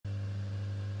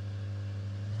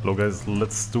Hello guys,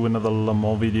 let's do another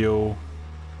LeMans video.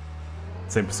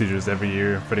 Same procedures every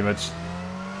year, pretty much.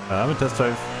 I'm in test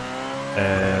drive,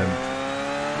 and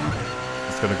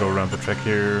just gonna go around the track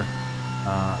here.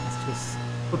 Let's just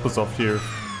put this off here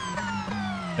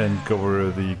and go over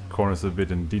the corners a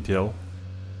bit in detail.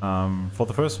 For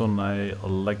the first one, I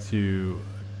like to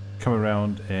come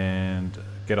around and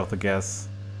get off the gas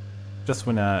just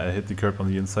when I hit the curb on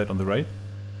the inside on the right.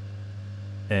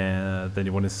 And then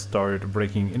you want to start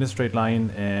braking in a straight line,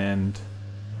 and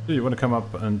you want to come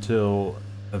up until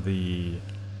the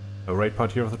right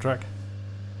part here of the track.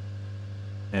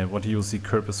 And want to use the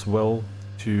curb as well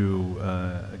to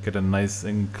get a nice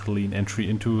and clean entry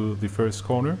into the first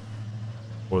corner,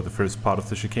 or the first part of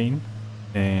the chicane.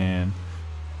 And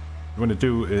what you want to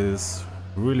do is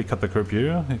really cut the curb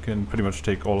here. You can pretty much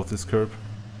take all of this curb.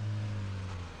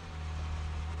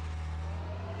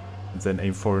 Then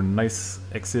aim for a nice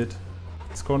exit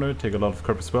this corner, take a lot of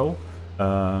curb as well.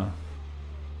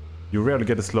 You rarely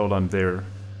get a slowdown there,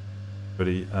 but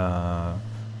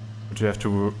what you have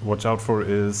to watch out for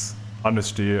is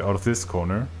understeer out of this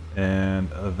corner, and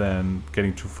then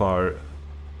getting too far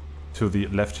to the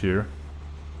left here.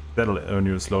 That'll earn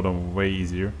you a slowdown way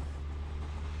easier.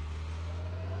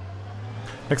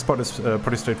 Next part is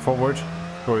pretty straightforward,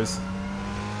 of course.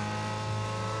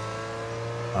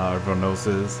 Everyone knows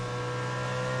this.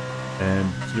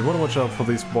 And you want to watch out for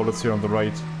these bullets here on the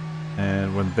right,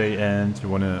 and when they end you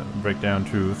want to brake down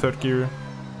to third gear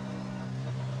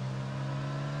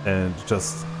and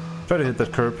just try to hit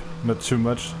that curb, not too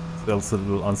much, else it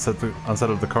will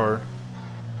unsettle the car.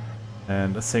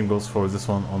 And the same goes for this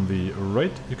one on the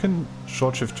right. You can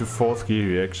short shift to fourth gear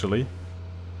here actually,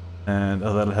 and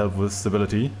that'll help with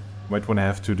stability. You might want to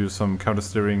have to do some counter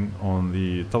steering on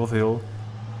the top of the hill.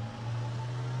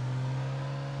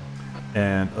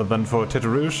 And then for Tête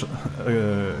Rouge,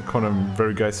 corner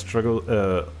very guys struggle,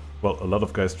 well, a lot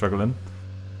of guys struggle in.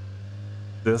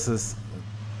 This is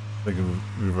like a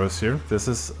reverse here. This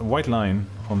is a white line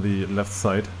on the left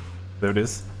side. There it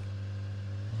is.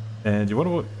 And you want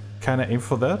to kind of aim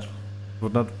for that.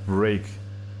 Would not brake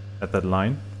at that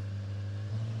line.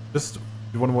 Just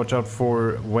you want to watch out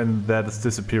for when that is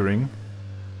disappearing.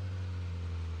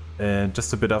 And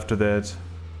just a bit after that,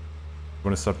 you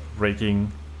want to start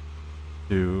braking.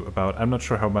 To about, I'm not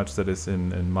sure how much that is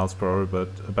in miles per hour, but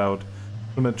about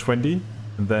 120,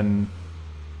 and then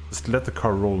just let the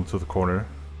car roll into the corner.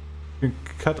 You can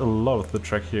cut a lot of the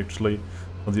track here actually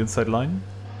on the inside line,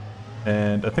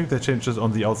 and I think they changed it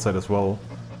on the outside as well.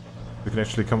 You can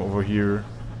actually come over here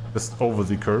just over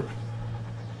the curb.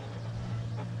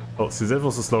 Oh, see, that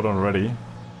was a slowdown already.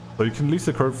 So you can leave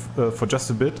the curb for just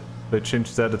a bit. They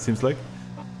changed that, it seems like,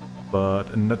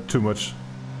 but not too much.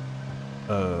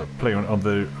 Play on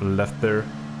the left there.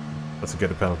 Let's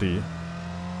get a penalty.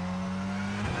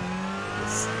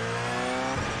 Let's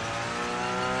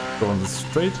go on the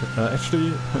straight.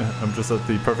 Actually, I'm just at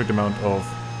the perfect amount of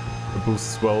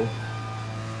boost as well.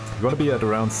 You want to be at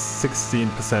around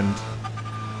 16%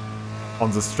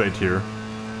 on the straight here.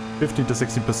 15 to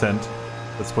 16%.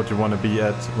 That's what you want to be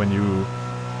at when you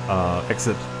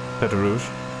exit Tête Rouge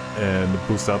and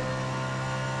boost up.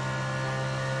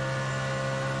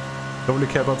 Don't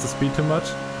really care about the speed too much,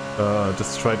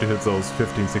 just try to hit those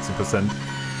 15-16%.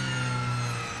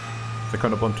 So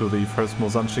come up onto the first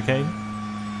Mosan chicane.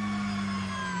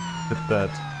 Hit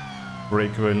that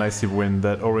brake very nicely when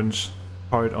that orange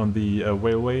part on the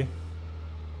railway,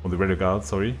 on the radio guard,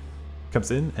 sorry, comes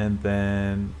in, and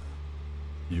then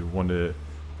you want to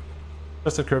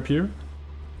press the curb here.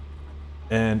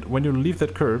 And when you leave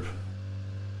that curb,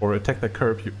 or attack that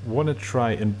curb, you want to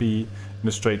try and be in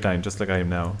a straight line, just like I am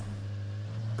now.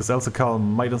 Because else the car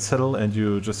might unsettle and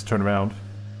you just turn around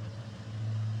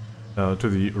to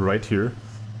the right here.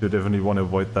 You definitely want to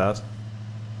avoid that.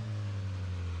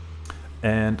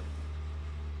 And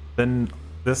then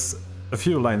there's a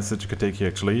few lines that you can take here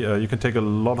actually. You can take a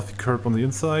lot of the curb on the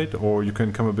inside, or you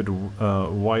can come a bit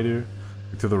wider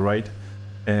to the right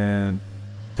and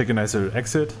take a nicer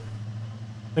exit.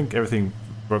 I think everything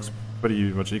works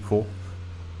pretty much equal.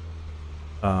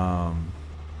 And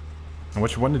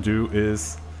what you want to do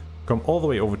is come all the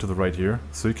way over to the right here,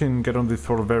 so you can get on the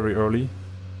throttle very early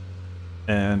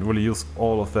and really use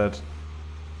all of that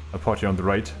part here on the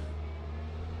right.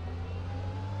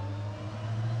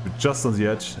 You're just on the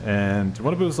edge, and you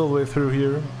want to boost all the way through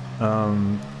here,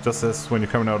 just as when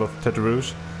you're coming out of Tête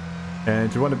Rouge.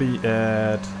 And you want to be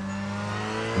at,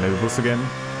 maybe boost again,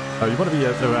 you want to be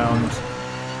at around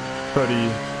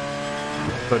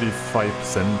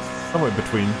 30-35%, somewhere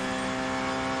between.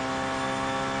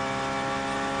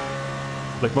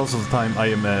 Like most of the time I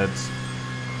am at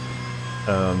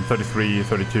 33,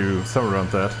 32, somewhere around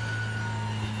that.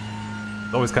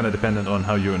 It's always kind of dependent on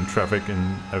how you're in traffic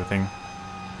and everything.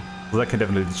 So that can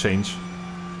definitely change.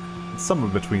 It's somewhere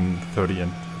between 30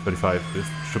 and 35, it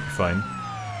should be fine.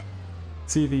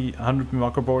 See the 100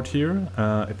 marker board here?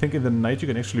 I think in the night you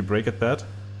can actually brake at that.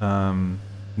 In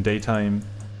daytime,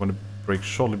 you want to brake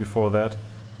shortly before that.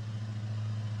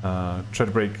 Try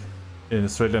to brake in a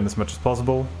straight line as much as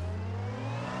possible.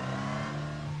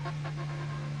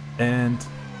 And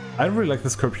I really like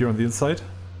this curb here on the inside,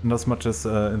 not as much as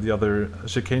in the other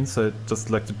chicanes, so I just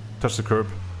like to touch the curb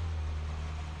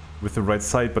with the right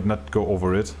side but not go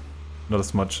over it, not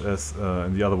as much as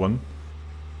in the other one.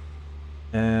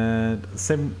 And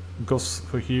same goes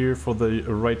for here for the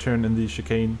right turn in the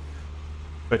chicane.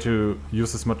 Try to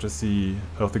use as much as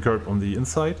of the curb on the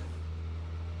inside,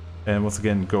 and once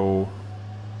again go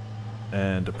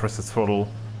and press the throttle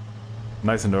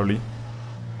nice and early.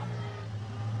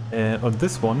 And on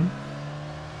this one,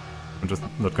 I'm just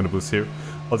not gonna boost here.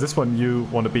 On this one you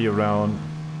want to be around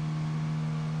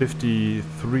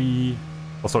 43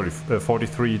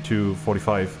 to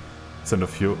 45% of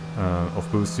fuel of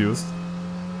boost used.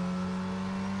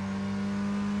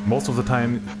 Most of the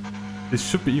time this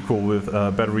should be equal with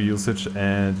battery usage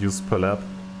and use per lap.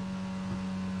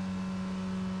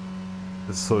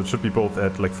 So it should be both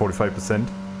at like 45%.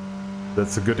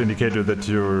 That's a good indicator that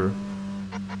you're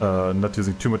not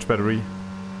using too much battery.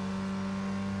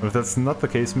 If that's not the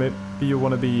case, maybe you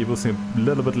want to be boosting a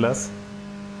little bit less.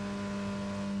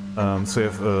 So you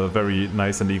have a very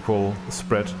nice and equal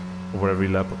spread over every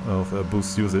lap of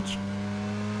boost usage.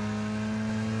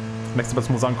 Next up is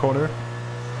Mozang corner.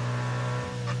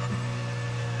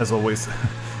 As always,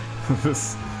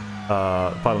 this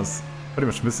pile is pretty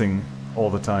much missing all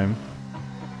the time.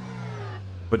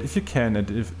 But if you can, and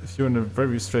if you're in a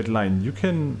very straight line, you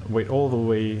can wait all the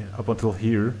way up until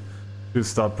here to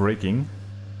start braking,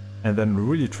 and then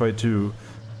really try to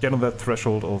get on that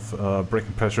threshold of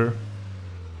braking pressure,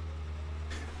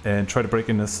 and try to brake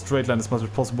in a straight line as much as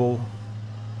possible,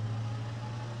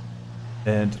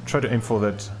 and try to aim for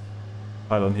that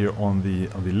pylon here on the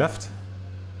left.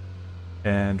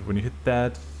 And when you hit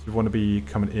that, you want to be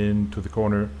coming into the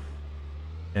corner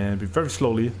and be very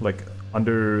slowly, like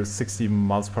under 60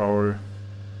 miles per hour,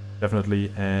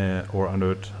 definitely, or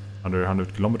under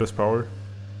 100 kilometers per hour,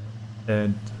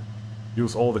 and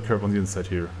use all the curb on the inside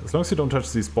here. As long as you don't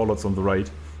touch these bollards on the right,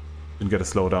 you can get a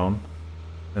slowdown,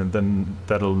 and then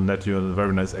that'll net you a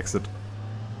very nice exit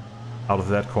out of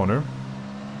that corner.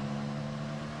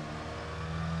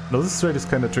 Now this straight is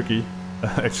kind of tricky,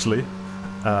 actually.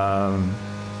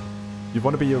 You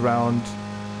want to be around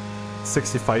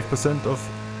 65% of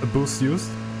a boost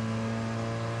used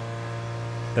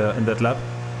in that lap,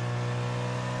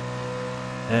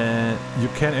 and you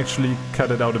can actually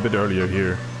cut it out a bit earlier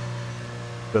here.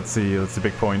 That's the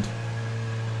big point.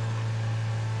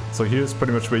 So here's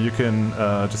pretty much where you can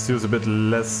just use a bit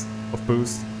less of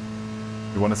boost.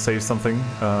 You want to save something,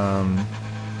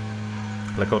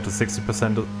 like go to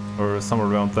 60% or somewhere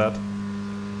around that.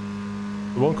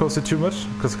 It won't cost you too much,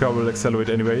 because the car will accelerate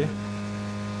anyway,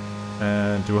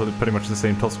 and you will hit pretty much the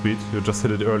same top speed. You just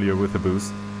hit it earlier with the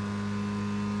boost.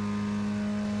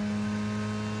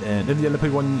 And in the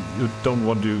LMP1 you don't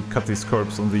want to cut these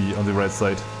curbs on the right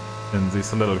side in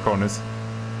these little corners.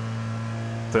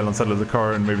 They'll unsettle the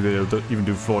car, and maybe they'll even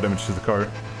do floor damage to the car.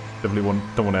 Definitely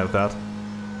don't want to add that.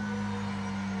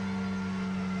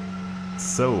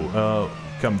 So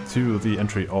come to the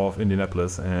entry of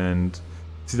Indianapolis, and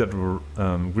see that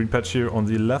green patch here on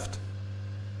the left.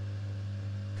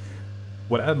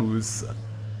 What I do is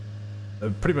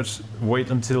pretty much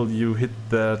wait until you hit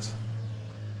that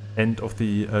end of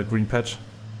the green patch,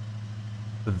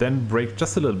 then brake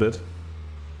just a little bit,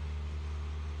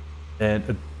 and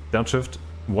downshift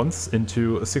once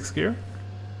into a 6th gear.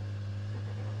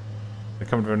 They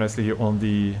come very nicely here on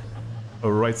the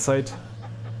right side.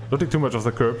 Don't take too much of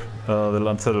the curb, they'll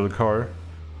unsettle the car.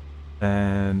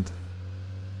 And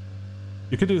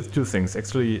you can do two things.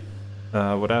 Actually,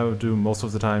 what I would do most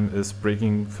of the time is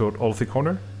braking throughout all of the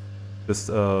corner, just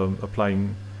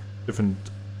applying different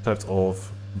types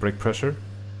of brake pressure,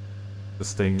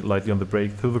 just staying lightly on the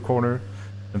brake through the corner,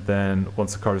 and then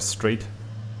once the car is straight,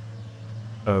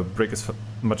 brake as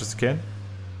much as you can.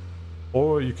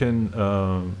 Or you can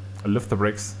lift the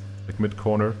brakes like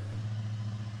mid-corner,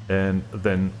 and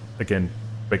then again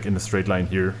brake in a straight line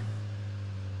here.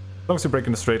 As long as you brake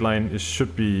in a straight line, it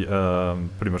should be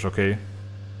pretty much okay,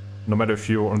 no matter if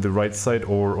you're on the right side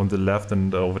or on the left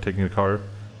and overtaking a car.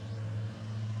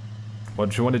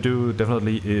 What you want to do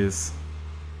definitely is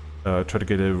try to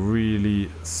get a really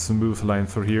smooth line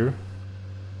through here.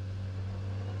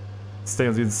 stay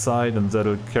on the inside, and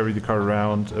that'll carry the car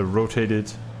around, rotate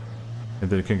it, and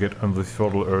then you can get on the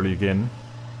throttle early again.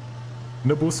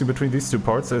 No boosting between these two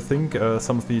parts. I think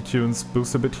some of the tunes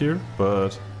boost a bit here,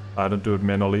 but I don't do it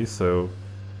manually, so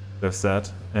there's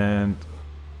that. And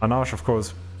Anage, of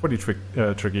course, pretty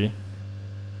tricky.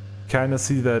 Kinda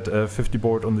see that 50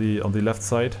 board on the left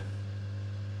side.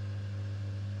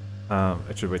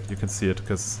 Actually, wait, you can see it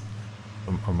because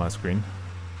on my screen.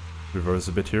 Reverse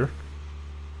a bit here.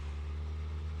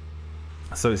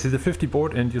 So you see the 50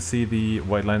 board, and you see the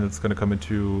white line that's going to come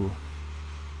into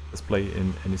display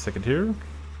in any second here.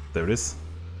 There it is.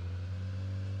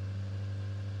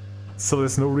 So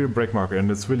there's no real brake marker, and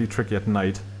it's really tricky at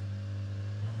night.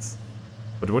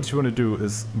 But what you want to do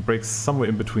is brake somewhere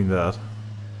in between that.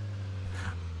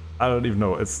 I don't even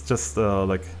know, it's just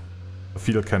like a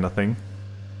feel kind of thing.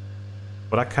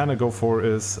 What I kind of go for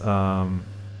is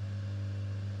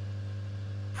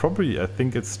probably, I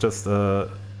think it's just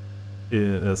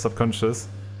subconscious,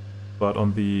 but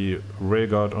on the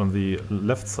railguard on the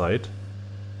left side,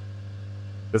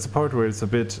 there's a part where it's a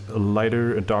bit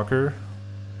lighter and darker.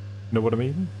 You know what I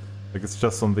mean? Like it's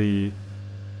just on the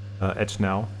edge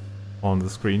now on the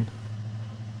screen.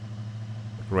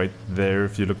 Right there,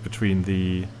 if you look between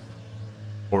the,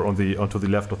 or on the onto the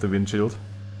left of the windshield.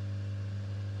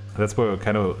 That's where I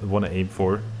kind of want to aim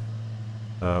for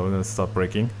when I start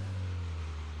braking.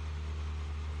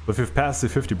 But if you've passed the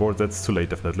 50 board, that's too late,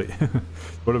 definitely. You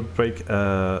want to brake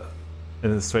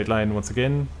in a straight line once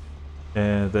again,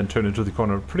 and then turn into the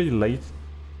corner pretty late.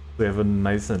 They have a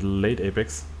nice and late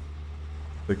apex.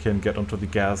 They can get onto the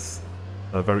gas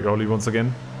very early once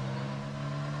again.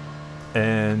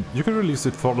 And you can release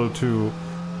the throttle to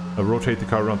rotate the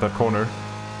car around that corner.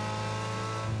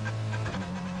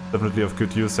 Definitely of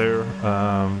good use there.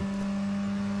 On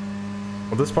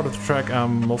this part of the track,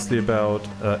 I'm mostly about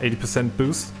 80%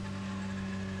 boost.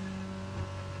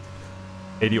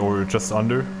 80 or just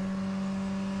under.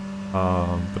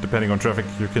 But depending on traffic,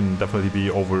 you can definitely be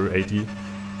over 80.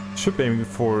 Should be aiming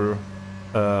for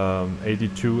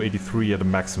 82, 83 at a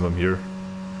maximum here.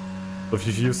 So if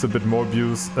you've used a bit more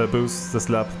boost this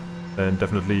lap, then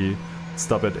definitely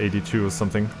stop at 82 or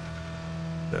something.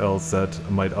 Else that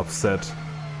might upset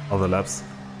other laps.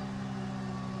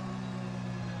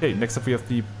 Okay, next up we have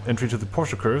the entry to the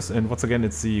Porsche curves, and once again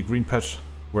it's the green patch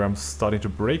where I'm starting to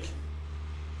brake.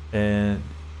 And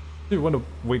you want to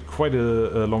wait quite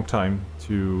a long time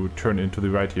to turn into the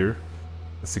right here,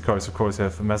 as the cars of course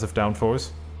have a massive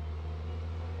downforce.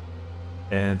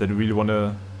 And then you really want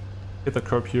to hit the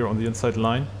curb here on the inside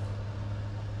line.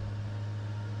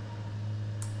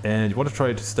 And you want to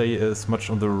try to stay as much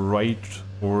on the right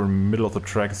or middle of the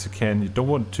track as you can. You don't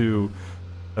want to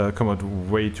come out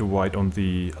way too wide on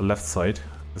the left side,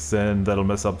 because then that'll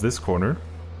mess up this corner,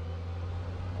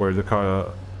 where the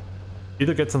car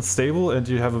either gets unstable and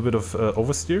you have a bit of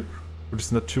oversteer, which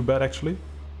is not too bad actually,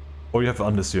 or you have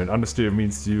understeer, and understeer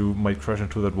means you might crash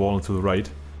into that wall to the right,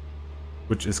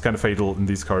 which is kind of fatal in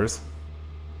these cars.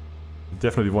 You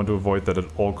definitely want to avoid that at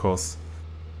all costs.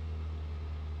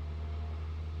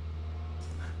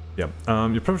 Yeah,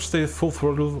 you probably stay full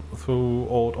throttle through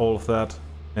all of that,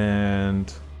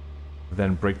 and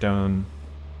then brake down,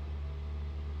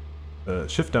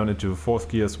 shift down into fourth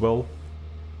gear as well,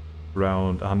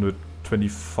 around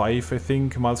 125 I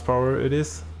think miles per hour it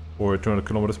is, or 200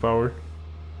 kilometers per hour.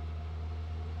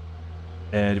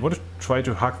 And you want to try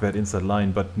to hug that inside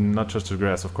line, but not touch the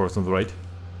grass, of course, on the right.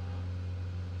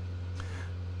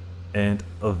 And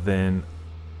then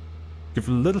give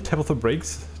a little tap of the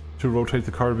brakes to rotate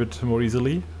the car a bit more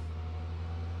easily,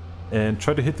 and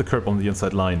try to hit the curb on the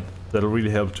inside line. That'll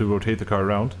really help to rotate the car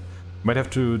around. Might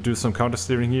have to do some counter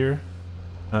steering here,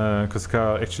 because the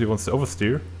car actually wants to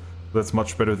oversteer. That's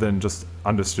much better than just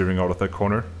understeering out of that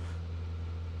corner.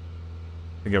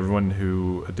 I think everyone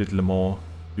who did Le Mans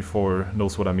before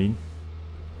knows what I mean.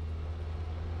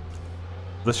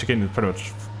 This chicane is pretty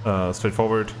much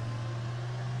straightforward.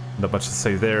 Not much to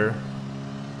say there.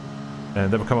 And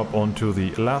then we come up onto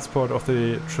the last part of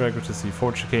the track, which is the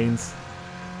Ford chicanes.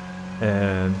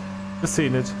 And just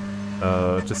seeing it,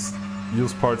 just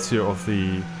use parts here of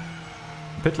the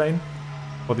pit lane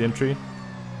for the entry.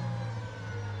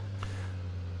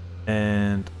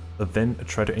 And then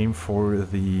try to aim for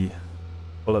the,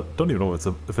 well, I don't even know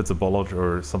if it's a bollard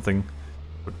or something,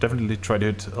 but definitely try to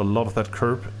hit a lot of that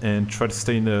curb and try to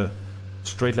stay in a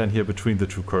straight line here between the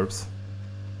two curbs.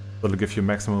 That'll give you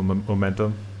maximum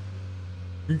momentum.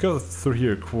 You can go through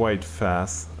here quite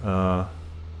fast.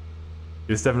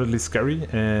 It's definitely scary,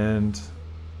 and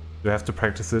you have to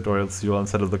practice it, or else you'll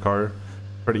unsettle the car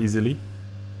pretty easily.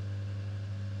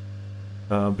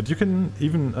 But you can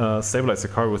even stabilize the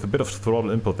car with a bit of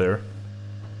throttle input there.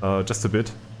 Just a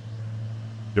bit.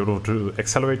 You're able to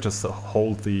accelerate, just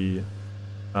hold the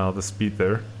speed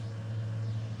there.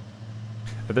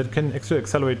 And that can actually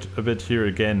accelerate a bit here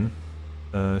again.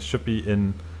 Should be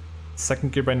in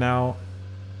second gear by now.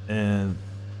 And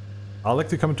I'll like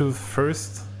to come into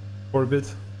first for a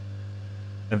bit.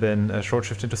 And then short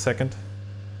shift into second.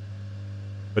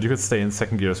 But you could stay in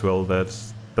second gear as well, that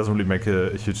doesn't really make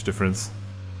a huge difference.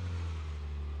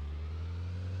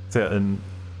 So yeah, and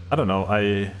I don't know,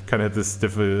 I kind of hit this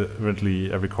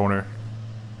differently every corner,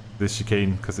 this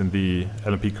chicane, because in the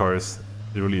LMP cars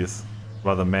it really is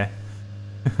rather meh.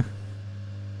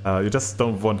 You just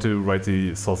don't want to ride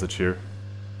the sausage here.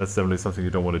 That's definitely something you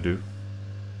don't want to do.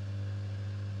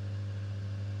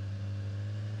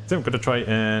 So I'm gonna try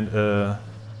and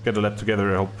get a lap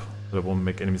together. I hope that I won't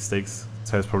make any mistakes. This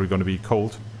tire's probably gonna be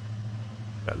cold.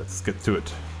 Yeah, let's get to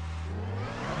it.